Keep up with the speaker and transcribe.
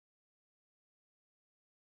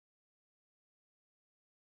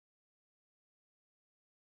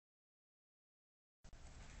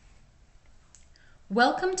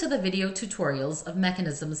Welcome to the video tutorials of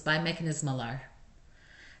Mechanisms by Mechanismalar.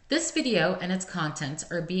 This video and its contents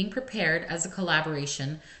are being prepared as a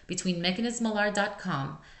collaboration between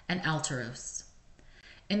mechanismalar.com and ALTAROs.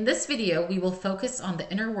 In this video, we will focus on the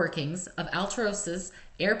inner workings of ALTAROS'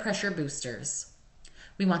 air pressure boosters.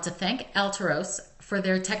 We want to thank ALTAROS for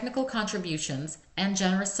their technical contributions and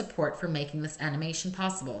generous support for making this animation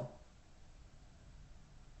possible.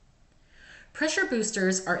 Pressure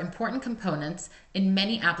boosters are important components in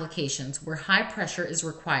many applications where high pressure is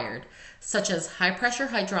required, such as high-pressure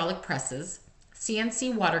hydraulic presses,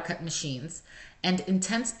 CNC water cut machines, and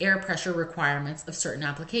intense air pressure requirements of certain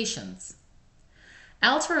applications.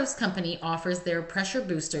 ALTAROS company offers their pressure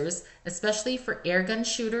boosters especially for air gun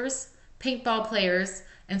shooters, paintball players,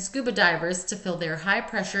 and scuba divers to fill their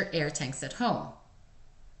high-pressure air tanks at home.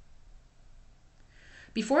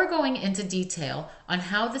 Before going into detail on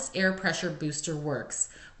how this air pressure booster works,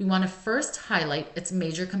 we want to first highlight its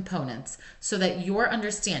major components so that your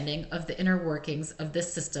understanding of the inner workings of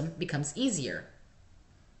this system becomes easier.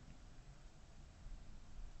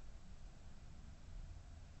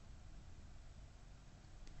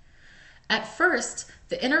 At first,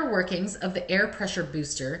 the inner workings of the air pressure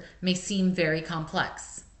booster may seem very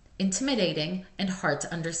complex, intimidating, and hard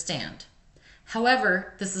to understand.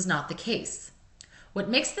 However, this is not the case. What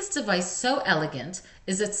makes this device so elegant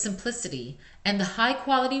is its simplicity and the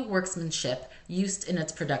high-quality workmanship used in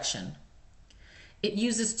its production. It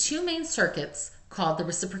uses two main circuits called the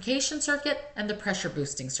reciprocation circuit and the pressure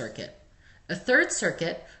boosting circuit. A third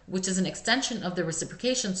circuit, which is an extension of the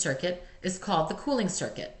reciprocation circuit, is called the cooling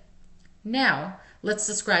circuit. Now, let's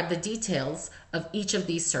describe the details of each of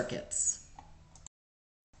these circuits.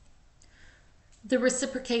 The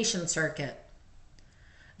reciprocation circuit.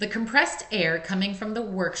 The compressed air coming from the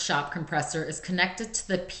workshop compressor is connected to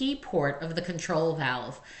the P port of the control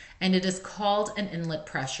valve, and it is called an inlet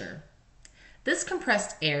pressure. This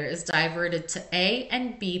compressed air is diverted to A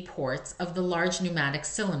and B ports of the large pneumatic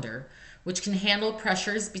cylinder, which can handle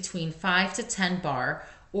pressures between 5 to 10 bar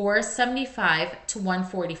or 75 to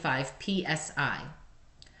 145 psi.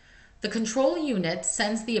 The control unit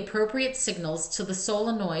sends the appropriate signals to the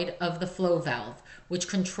solenoid of the flow valve, which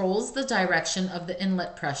controls the direction of the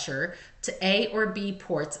inlet pressure to A or B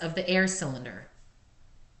ports of the air cylinder.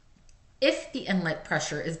 If the inlet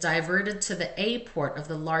pressure is diverted to the A port of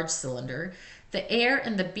the large cylinder, the air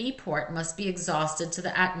in the B port must be exhausted to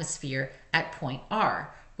the atmosphere at point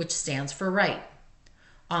R, which stands for right.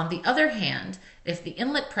 On the other hand, if the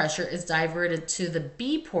inlet pressure is diverted to the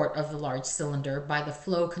B port of the large cylinder by the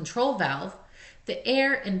flow control valve, the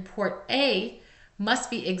air in port A must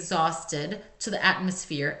be exhausted to the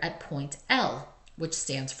atmosphere at point L, which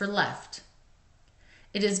stands for left.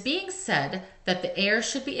 It is being said that the air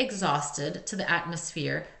should be exhausted to the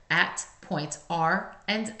atmosphere at points R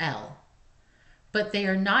and L, but they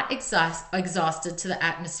are not exhausted to the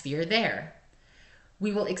atmosphere there.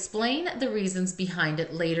 We will explain the reasons behind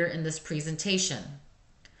it later in this presentation.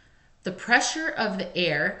 The pressure of the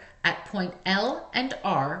air at point L and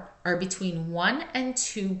R are between 1 and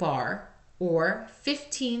 2 bar or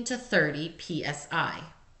 15 to 30 psi.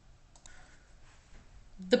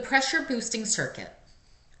 The pressure boosting circuit.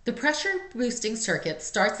 The pressure boosting circuit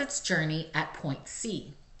starts its journey at point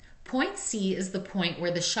C. Point C is the point where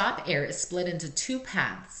the shop air is split into two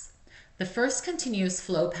paths. The first continuous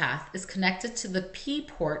flow path is connected to the P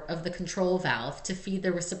port of the control valve to feed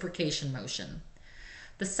the reciprocation motion.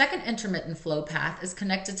 The second intermittent flow path is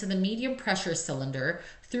connected to the medium pressure cylinder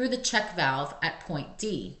through the check valve at point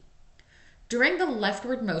D. During the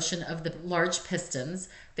leftward motion of the large pistons,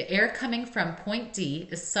 the air coming from point D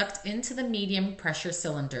is sucked into the medium pressure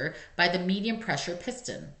cylinder by the medium pressure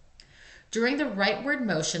piston. During the rightward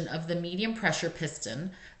motion of the medium pressure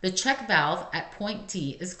piston, the check valve at point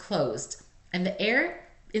D is closed and the air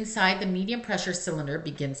inside the medium pressure cylinder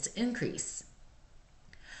begins to increase.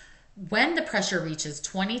 When the pressure reaches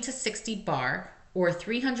 20 to 60 bar or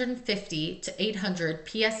 350 to 800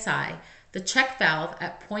 psi, the check valve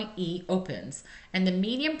at point E opens and the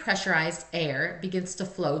medium pressurized air begins to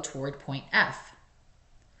flow toward point F.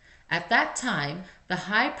 At that time, the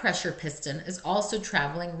high pressure piston is also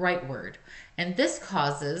traveling rightward, and this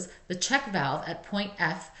causes the check valve at point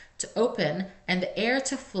F to open and the air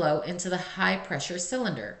to flow into the high pressure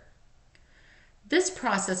cylinder. This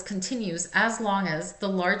process continues as long as the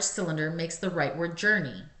large cylinder makes the rightward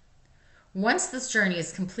journey. Once this journey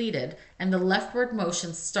is completed and the leftward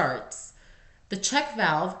motion starts, the check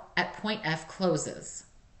valve at point F closes.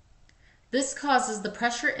 This causes the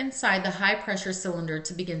pressure inside the high pressure cylinder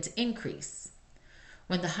to begin to increase.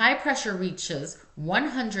 When the high pressure reaches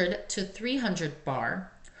 100 to 300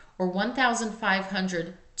 bar or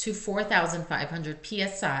 1,500 to 4,500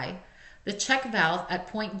 psi, the check valve at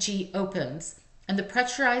point G opens and the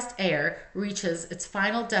pressurized air reaches its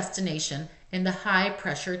final destination in the high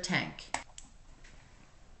pressure tank.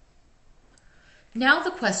 Now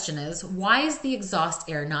the question is, why is the exhaust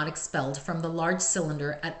air not expelled from the large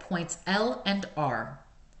cylinder at points L and R?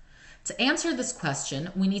 To answer this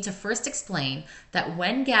question, we need to first explain that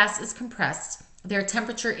when gas is compressed, their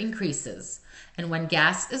temperature increases, and when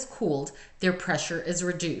gas is cooled, their pressure is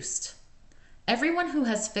reduced. Everyone who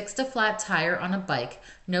has fixed a flat tire on a bike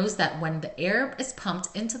knows that when the air is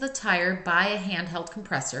pumped into the tire by a handheld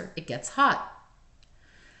compressor, it gets hot.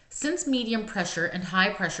 Since medium pressure and high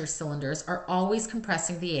pressure cylinders are always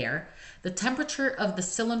compressing the air, the temperature of the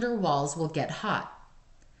cylinder walls will get hot.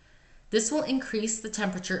 This will increase the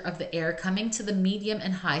temperature of the air coming to the medium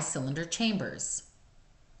and high cylinder chambers.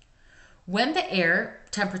 When the air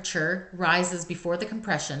temperature rises before the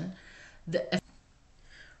compression,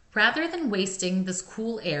 rather than wasting this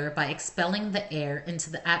cool air by expelling the air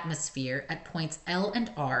into the atmosphere at points L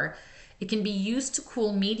and R, it can be used to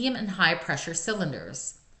cool medium and high pressure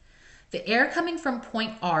cylinders. The air coming from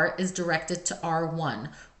point R is directed to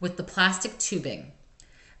R1 with the plastic tubing.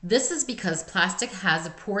 This is because plastic has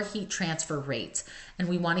a poor heat transfer rate and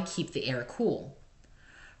we want to keep the air cool.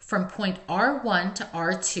 From point R1 to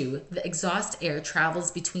R2, the exhaust air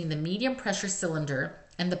travels between the medium pressure cylinder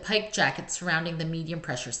and the pipe jacket surrounding the medium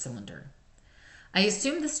pressure cylinder. I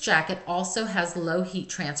assume this jacket also has low heat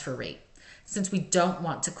transfer rate since we don't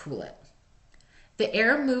want to cool it. The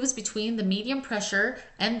air moves between the medium pressure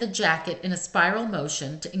and the jacket in a spiral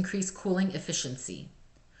motion to increase cooling efficiency.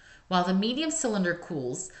 While the medium cylinder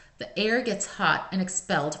cools, the air gets hot and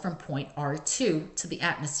expelled from point R2 to the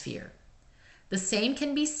atmosphere. The same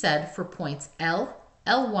can be said for points L,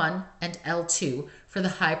 L1, and L2 for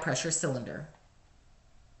the high pressure cylinder.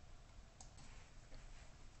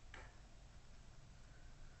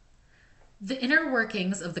 The inner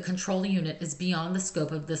workings of the control unit is beyond the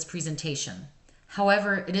scope of this presentation.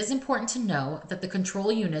 However, it is important to know that the control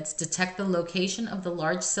units detect the location of the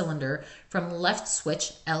large cylinder from left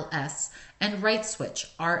switch LS and right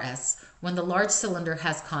switch RS when the large cylinder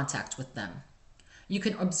has contact with them. You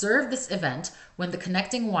can observe this event when the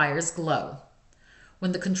connecting wires glow.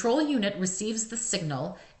 When the control unit receives the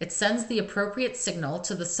signal, it sends the appropriate signal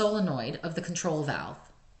to the solenoid of the control valve.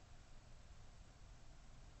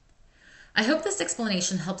 I hope this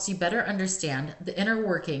explanation helps you better understand the inner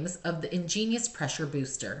workings of the ingenious pressure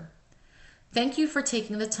booster. Thank you for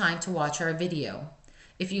taking the time to watch our video.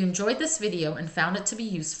 If you enjoyed this video and found it to be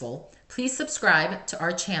useful, please subscribe to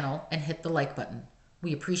our channel and hit the like button.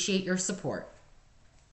 We appreciate your support.